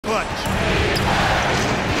much.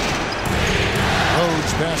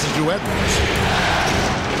 Rhodes passes to Edwards.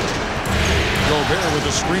 Gobert with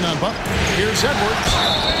a screen on Butler. Here's Edwards.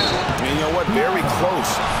 And you know what? Very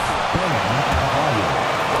close.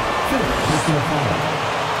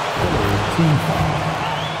 Team foul.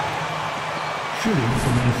 Shooting for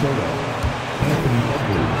Minnesota, Anthony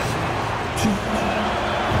Edwards.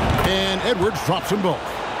 And Edwards drops them both.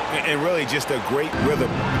 And really just a great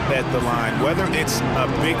rhythm at the line, whether it's a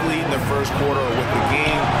big lead in the first quarter or with the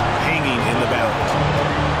game hanging in the balance.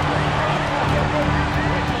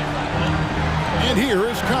 And here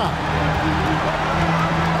is Cobb.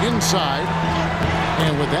 Inside.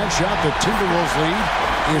 And with that shot, the Timberwolves lead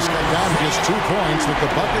is cut down to just 2 points with the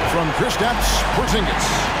bucket from Kristaps Porzingis.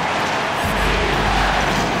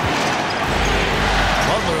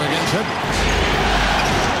 Butler against Edwards.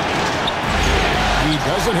 He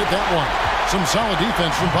doesn't hit that one. Some solid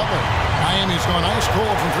defense from Butler. Miami's gone ice cold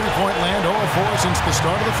from three-point land, 0-4 since the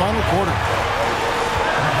start of the final quarter.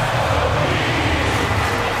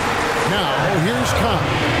 Now, here's Cobb.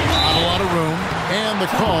 Not a lot of room. And the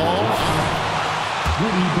call.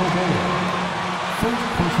 Rudy Gobert. First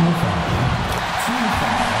personal foul. Team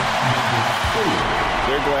foul.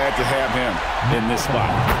 They're glad to have him in this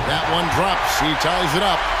spot. That one drops. He ties it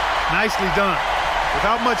up. Nicely done.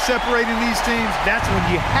 Without much separating these teams, that's when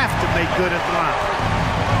you have to make good at the line.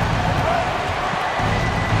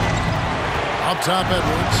 Up top,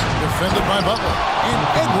 Edwards. Defended by Butler. And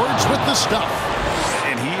Edwards with the stuff.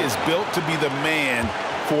 And he is built to be the man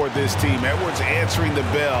for this team. Edwards answering the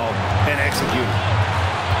bell and executing.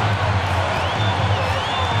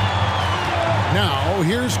 Now,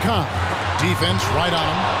 here's Cobb. Defense right on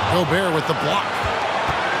him. Gobert with the block.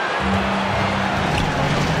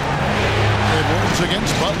 Edwards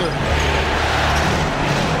against Butler.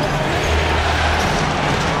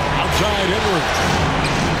 Outside Edwards.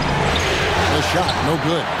 The shot, no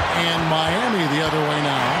good. And Miami the other way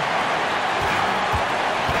now.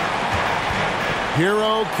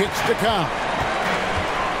 Hero kicks to Cobb.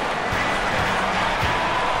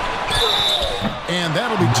 And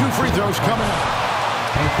that'll be 2 free throws coming up.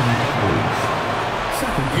 Anthony Edwards.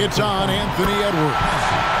 It's on Anthony Edwards.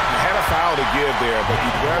 You had a foul to give there, but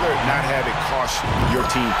you'd rather not have it cost your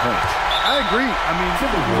team points. I agree. I mean,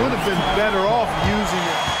 you would have been better off using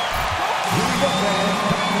it.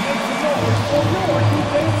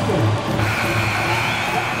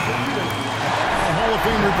 Hall of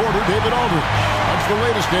Fame reporter David Aldridge. What's the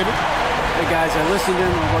latest, David? Hey guys, I listened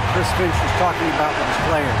in on what Chris Finch was talking about with his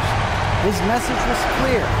players. His message was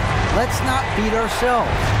clear. Let's not beat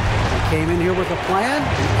ourselves. We came in here with a plan,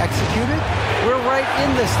 we executed. We're right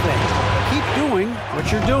in this thing. Keep doing what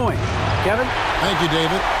you're doing. Kevin? Thank you,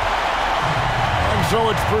 David. And so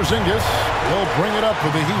it's Porzingis. He'll bring it up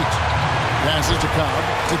for the Heat. Passes to Cobb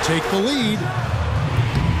to take the lead.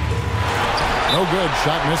 No good.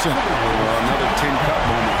 Shot missing. Another tin cup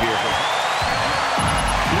moment here.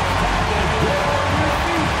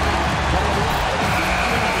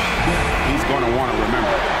 He's going to want to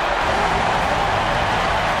remember.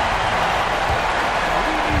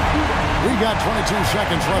 We got 22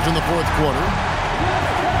 seconds left in the fourth quarter.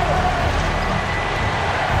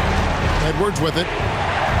 Edwards with it.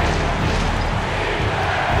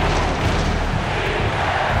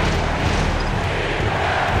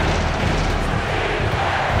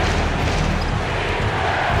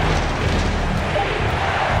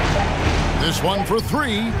 This one for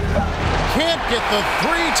 3. Can't get the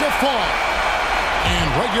 3 to fall.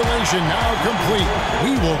 And regulation now complete.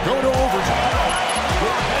 We will go to overtime.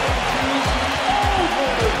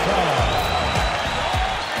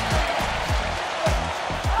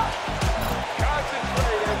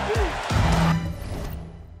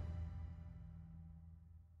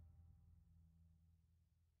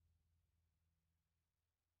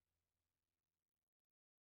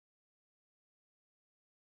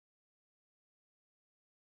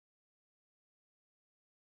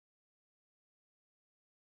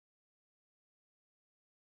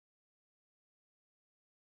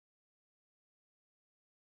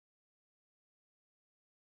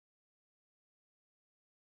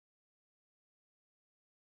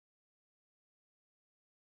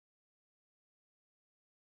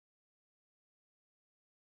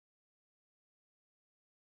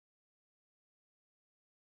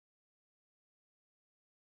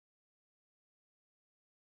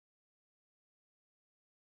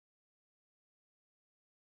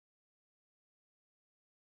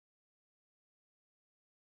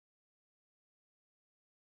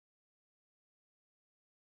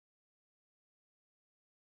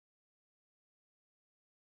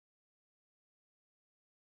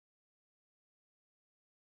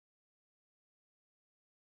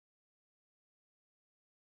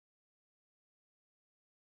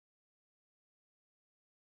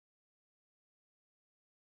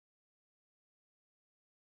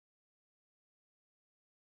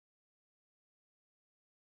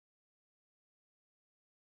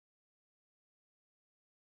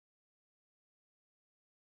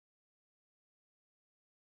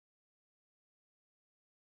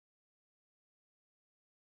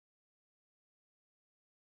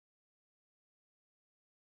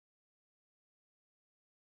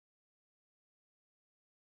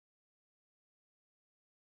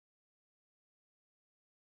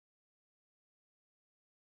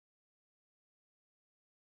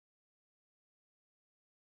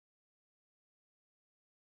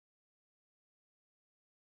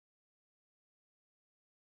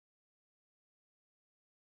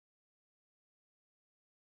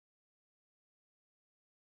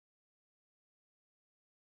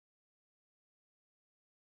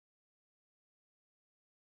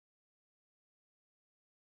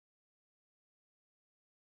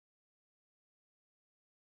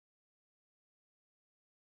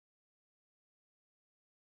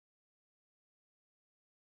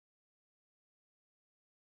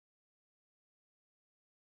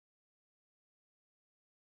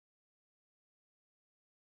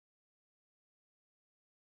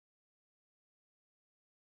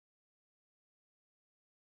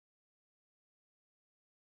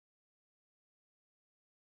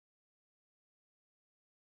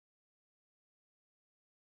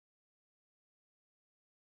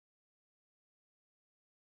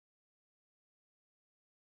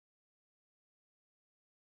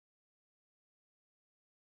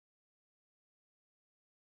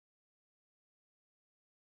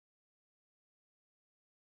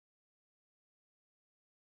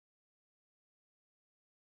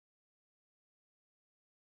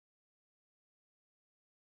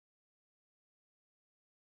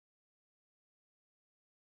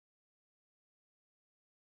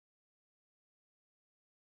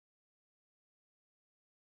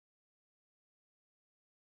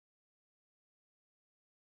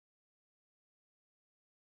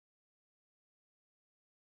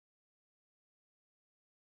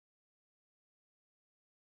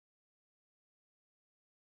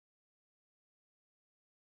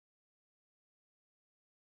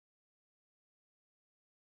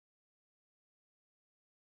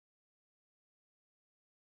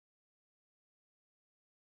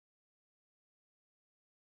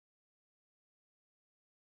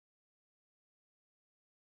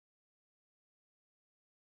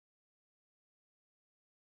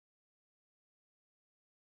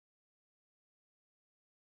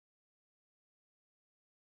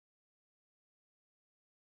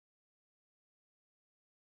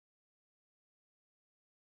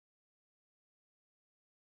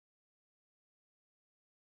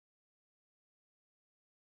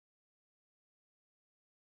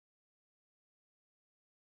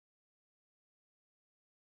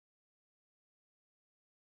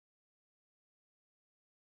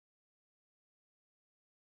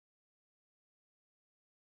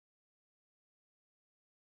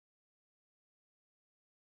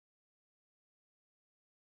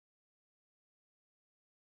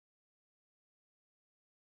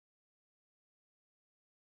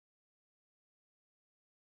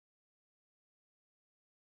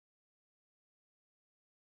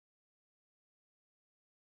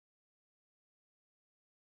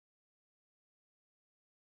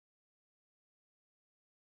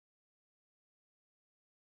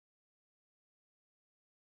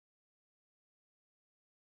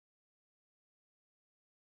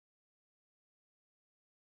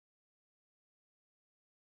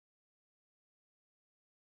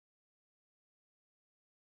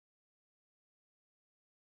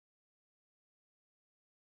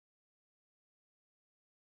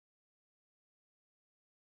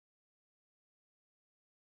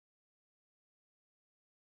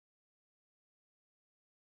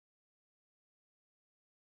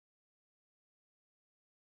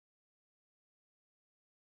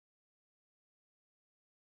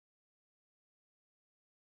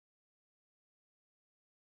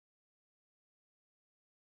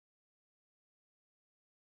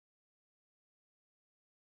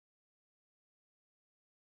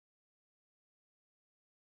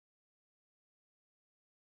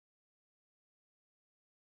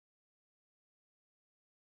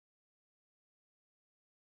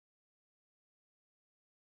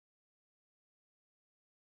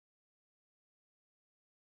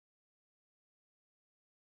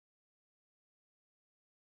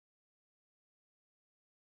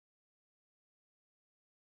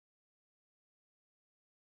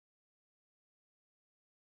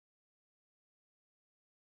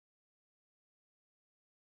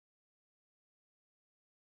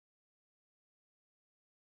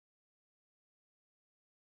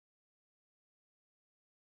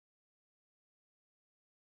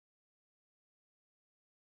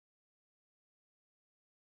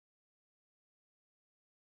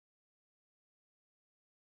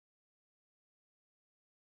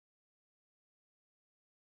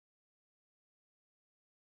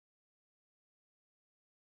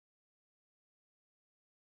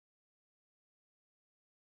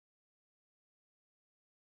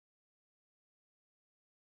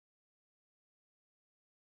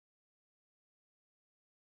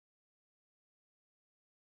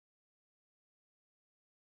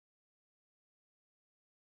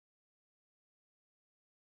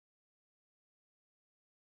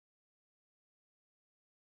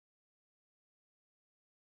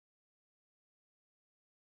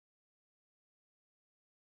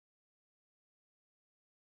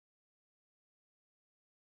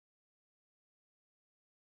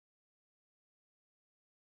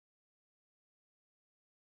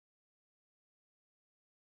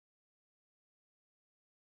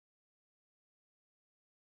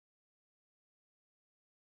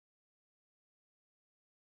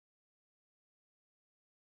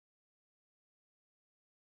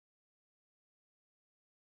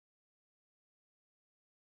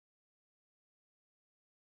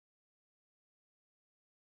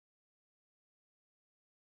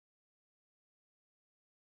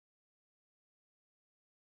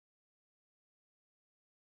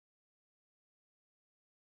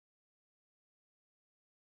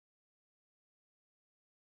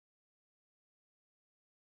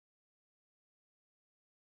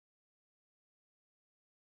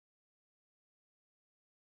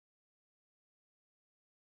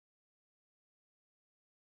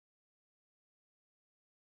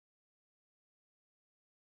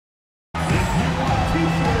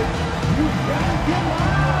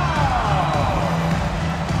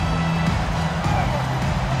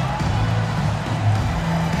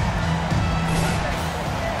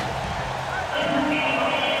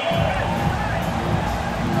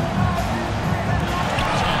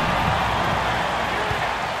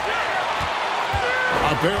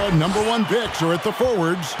 #1 picks are at the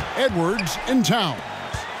forwards, Edwards and Towns.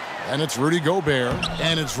 And it's Rudy Gobert,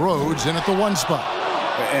 and it's Rhodes in at the 1 spot.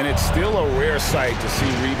 And it's still a rare sight to see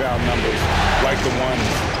rebound numbers like the ones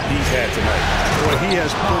he's had tonight. Boy, he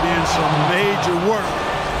has put in some major work.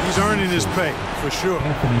 He's earning his pay, for sure.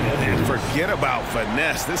 And forget about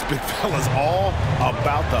finesse. This big fella's all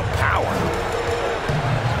about the power.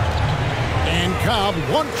 And Cobb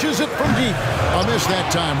launches it from deep. A miss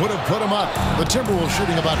that time would have put him up. The Timberwolves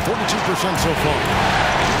shooting about 42% so far.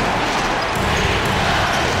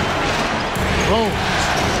 Rhodes,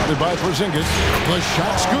 spotted by Porzingis. The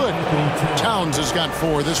shot's good. Towns has got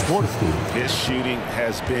 4 this quarter. His shooting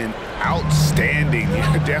has been outstanding.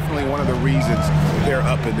 Definitely one of the reasons they're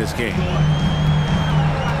up in this game.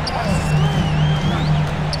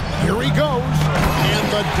 Here he goes.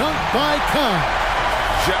 And the dunk by Cobb.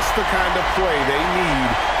 Just the kind of play they need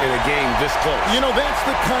in a game this close. You know, that's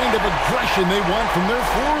the kind of aggression they want from their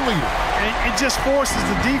floor leader. And it just forces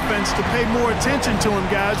the defense to pay more attention to him,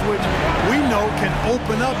 guys, which we know can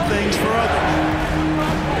open up things for others.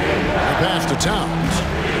 The pass to Towns.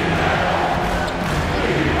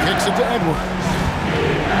 Kicks it to Edwards.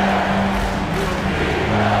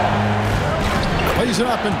 Plays it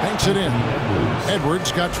up and banks it in.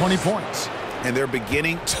 Edwards got 20 points. And they're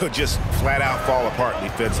beginning to just flat out fall apart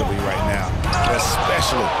defensively right now,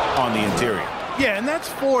 especially on the interior. Yeah, and that's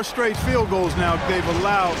 4 straight field goals now they've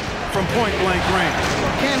allowed from point-blank range.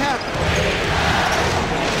 Can't happen.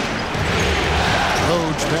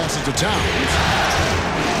 Rhodes passes to Towns.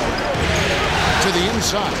 To the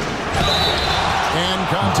inside. And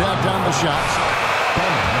contact on the shot.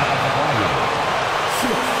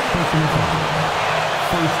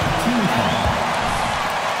 First team foul.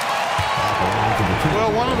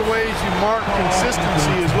 Well, one of the ways you mark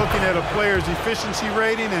consistency is looking at a player's efficiency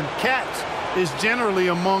rating, and Katz is generally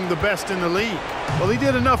among the best in the league. Well, he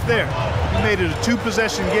did enough there. He made it a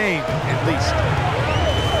 2-possession game, at least.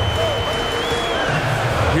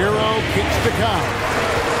 Hero kicks the Cobb.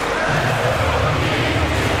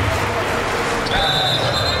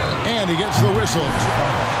 And he gets the whistle.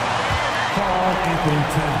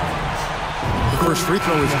 The first free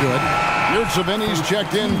throw is good. Yurtseven's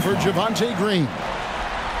checked in for Javonte Green.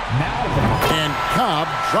 And Cobb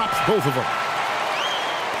drops both of them.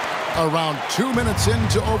 Around 2 minutes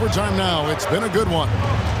into overtime now. It's been a good one.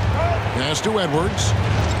 Pass to Edwards.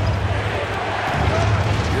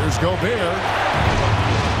 Here's Gobert.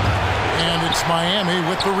 And it's Miami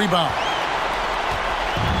with the rebound.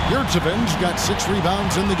 Yurtseven's got 6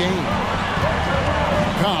 rebounds in the game.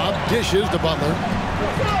 Cobb dishes to Butler.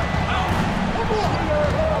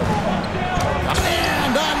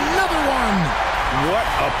 And another one. What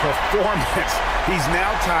a performance. He's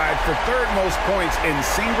now tied for 3rd most points in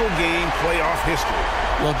single-game playoff history.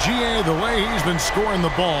 Well, GA, the way he's been scoring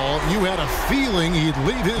the ball, you had a feeling he'd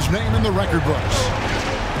leave his name in the record books.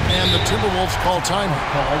 And the Timberwolves call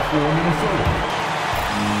timeout. Call for Minnesota.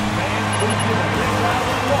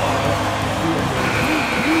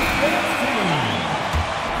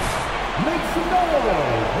 Make some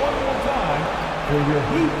noise one more time for your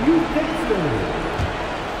Heat Youth Gangsters.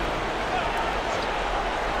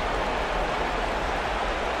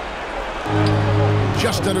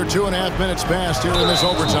 Just under 2.5 minutes passed here in this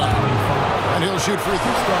overtime. And he'll shoot free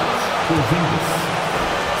throws.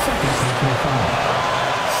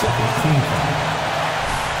 Second team foul.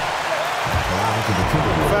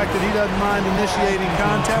 The fact that he doesn't mind initiating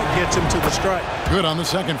contact gets him to the strike. Good on the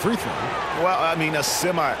second free throw. Well, I mean, a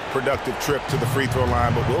semi-productive trip to the free throw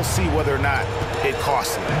line, but we'll see whether or not it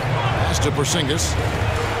costs him. Pass to Porzingis.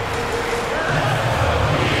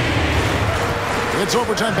 It's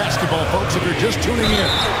overtime basketball, folks, if you're just tuning in.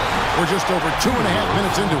 We're just over 2.5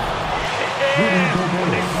 minutes into it.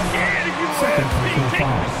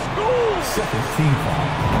 Second team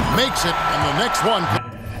foul. Makes it, and the next one.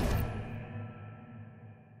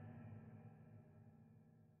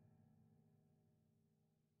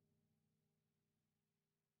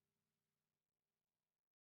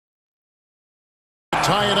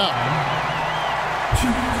 Tie it up.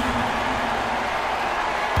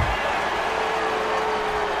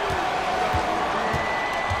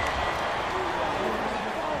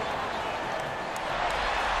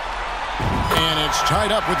 And it's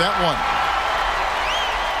tied up with that one.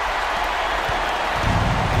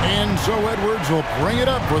 And so Edwards will bring it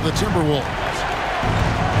up for the Timberwolves.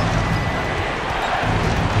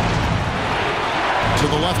 To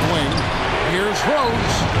the left wing. Here's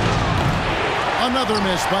Rhodes. Another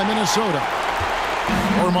miss by Minnesota.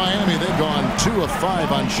 For Miami, they've gone 2 of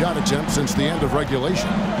 5 on shot attempts since the end of regulation.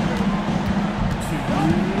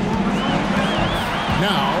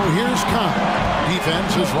 Now, here's Cobb.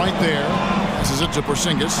 defense is right there. This is it to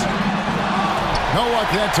Porzingis. No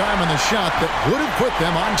luck that time on the shot that would have put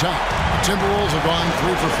them on top. The Timberwolves have gone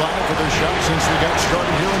 3 for 5 for their shot since they got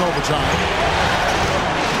started here in overtime.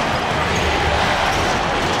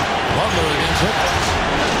 Butler against Edwards.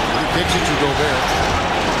 He kicks it to Gobert.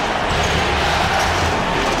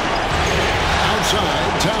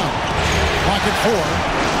 Outside, Towns. Clock at 4.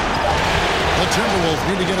 The Timberwolves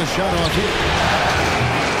need to get a shot off here.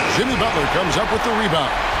 Jimmy Butler comes up with the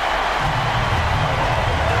rebound.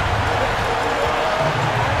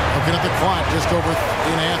 Looking at the clock, just over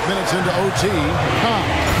 3.5 minutes into OT.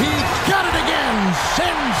 He got it again!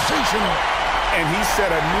 Sensational! And he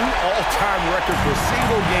set a new all-time record for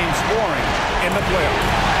single-game scoring in the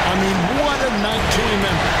playoffs. I mean, what a night to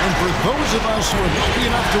remember. And for those of us who are lucky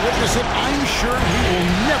enough to witness it, I'm sure we will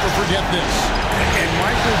never forget this. And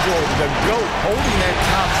Michael Jordan, the GOAT, holding that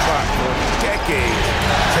top spot for decades,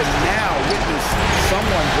 to now witness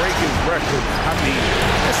someone break his record. I mean,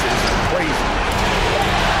 this is crazy.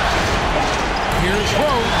 Here's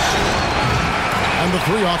Rhodes. And the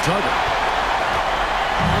 3 off target.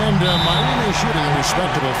 And Miami shooting a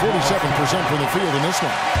respectable 47% from the field in this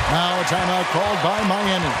one. Now a timeout called by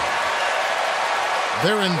Miami.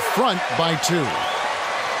 They're in front by 2.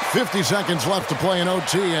 50 seconds left to play in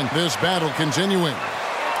OT, and this battle continuing.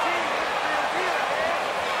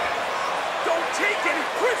 Don't take any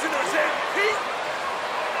prisoners, MP!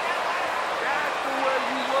 That's the way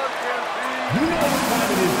you work, MP! You know what time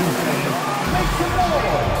it is, fans. Make some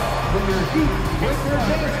noise for your Heat Breaker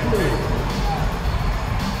Dance Crew.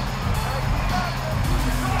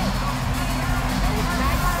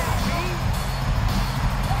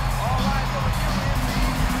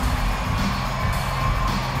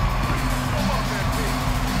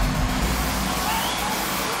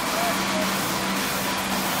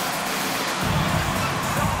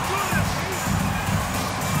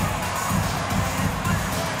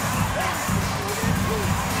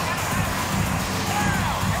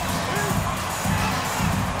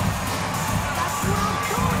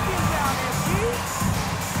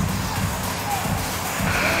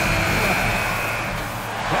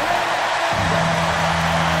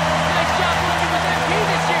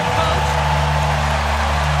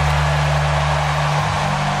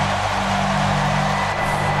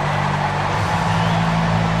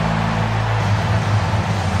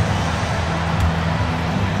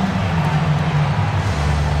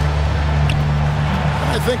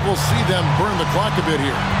 I think we'll see them burn the clock a bit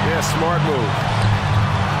here. Yeah, smart move.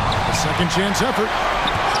 A second chance effort.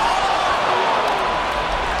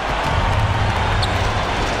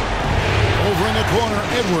 Over in the corner,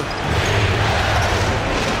 Edward.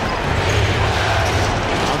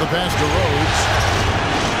 Now the pass to Rhodes.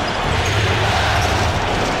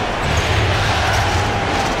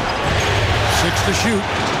 Six to shoot.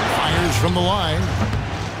 Fires from the line.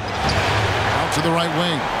 Out to the right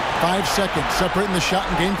wing. 5 seconds separating the shot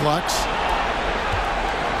and game clocks.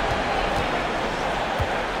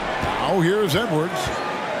 Now here's Edwards.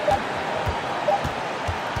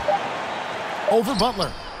 Over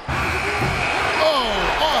Butler. Oh,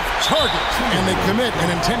 off target. And they commit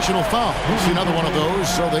an intentional foul. See another one of those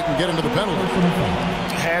so they can get into the penalty.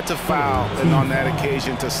 Had to foul, and on that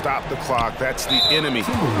occasion to stop the clock. That's the enemy.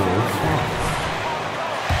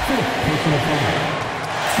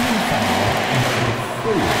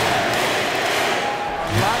 A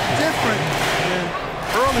lot different than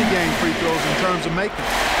early game free throws in terms of making.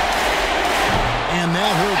 And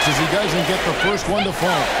that hurts as he doesn't get the first one to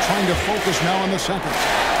fall. Trying to focus now on the second.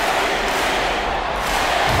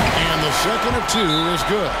 And the second of 2 is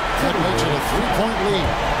good. That makes it a 3-point lead.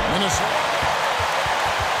 Minnesota.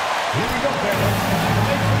 Here we go, fellas.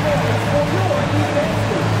 Make some noise for your Heat Dance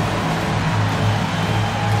Crew.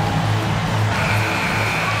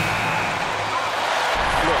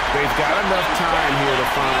 They've got enough time here to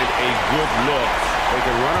find a good look. They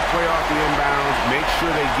can run a play off the inbounds, make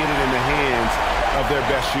sure they get it in the hands of their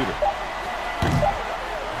best shooter.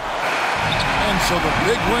 And so the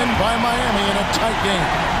big win by Miami in a tight game.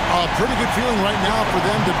 A pretty good feeling right now for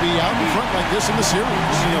them to be out in front like this in the series.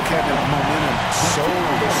 You know, Kevin, momentum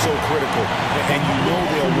so critical. And you know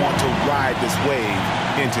they'll want to ride this wave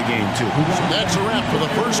into game 2. So that's a wrap for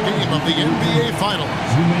the first game of the NBA Finals.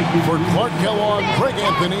 For Clark Kellogg, Craig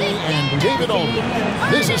Anthony, and David Aldridge,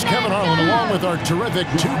 this is Kevin Harlan along with our terrific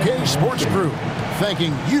 2K Sports crew,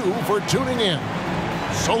 thanking you for tuning in.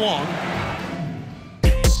 So long.